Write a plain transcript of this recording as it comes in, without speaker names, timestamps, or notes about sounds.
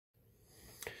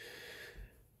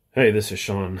Hey, this is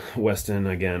Sean Weston.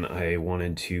 Again, I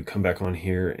wanted to come back on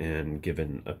here and give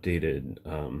an update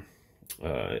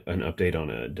on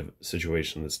a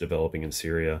situation that's developing in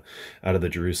Syria. Out of the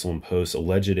Jerusalem Post,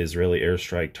 alleged Israeli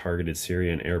airstrike targeted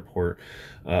Syrian airport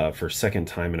for second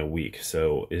time in a week.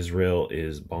 So Israel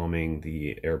is bombing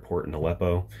the airport in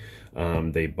Aleppo.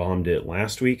 They bombed it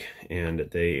last week, and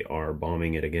they are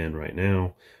bombing it again right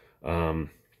now.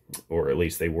 Or at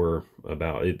least they were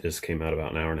about it. This came out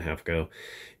about an hour and a half ago.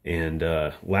 And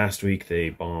last week they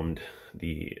bombed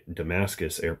the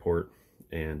Damascus airport.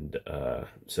 And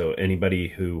so anybody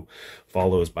who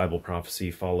follows Bible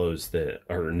prophecy follows that,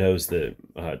 or knows that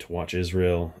to watch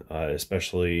Israel,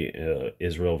 especially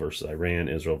Israel versus Iran,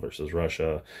 Israel versus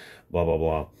Russia, blah, blah,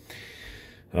 blah.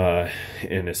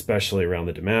 And especially around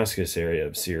the Damascus area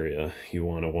of Syria, you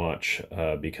want to watch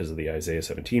because of the Isaiah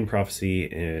 17 prophecy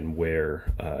and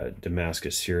where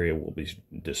Damascus, Syria will be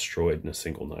destroyed in a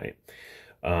single night.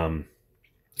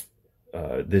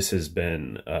 This has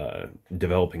been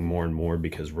developing more and more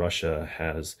because Russia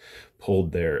has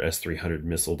pulled their S-300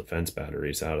 missile defense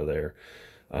batteries out of there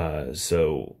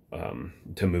to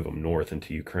move them north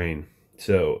into Ukraine.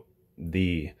 So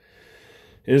the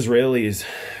Israelis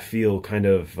feel kind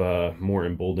of more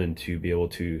emboldened to be able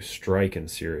to strike in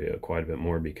Syria quite a bit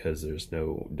more because there's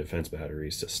no defense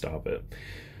batteries to stop it.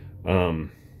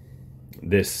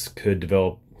 This could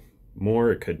develop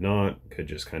more, it could not, could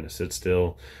just kind of sit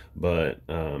still, but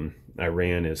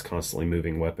Iran is constantly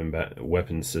moving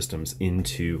weapon systems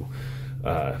into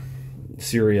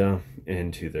Syria,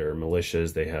 into their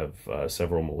militias. They have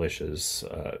several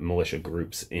militia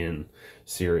groups in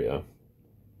Syria.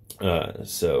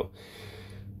 So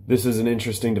this is an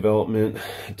interesting development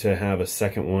to have a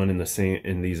second one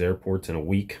in these airports in a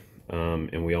week.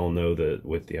 And we all know that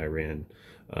with the Iran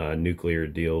nuclear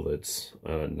deal, that's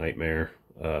a nightmare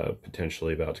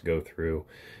potentially about to go through,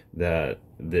 that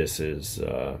this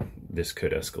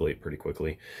could escalate pretty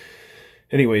quickly.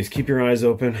 Anyways, keep your eyes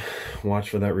open. Watch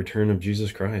for that return of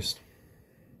Jesus Christ.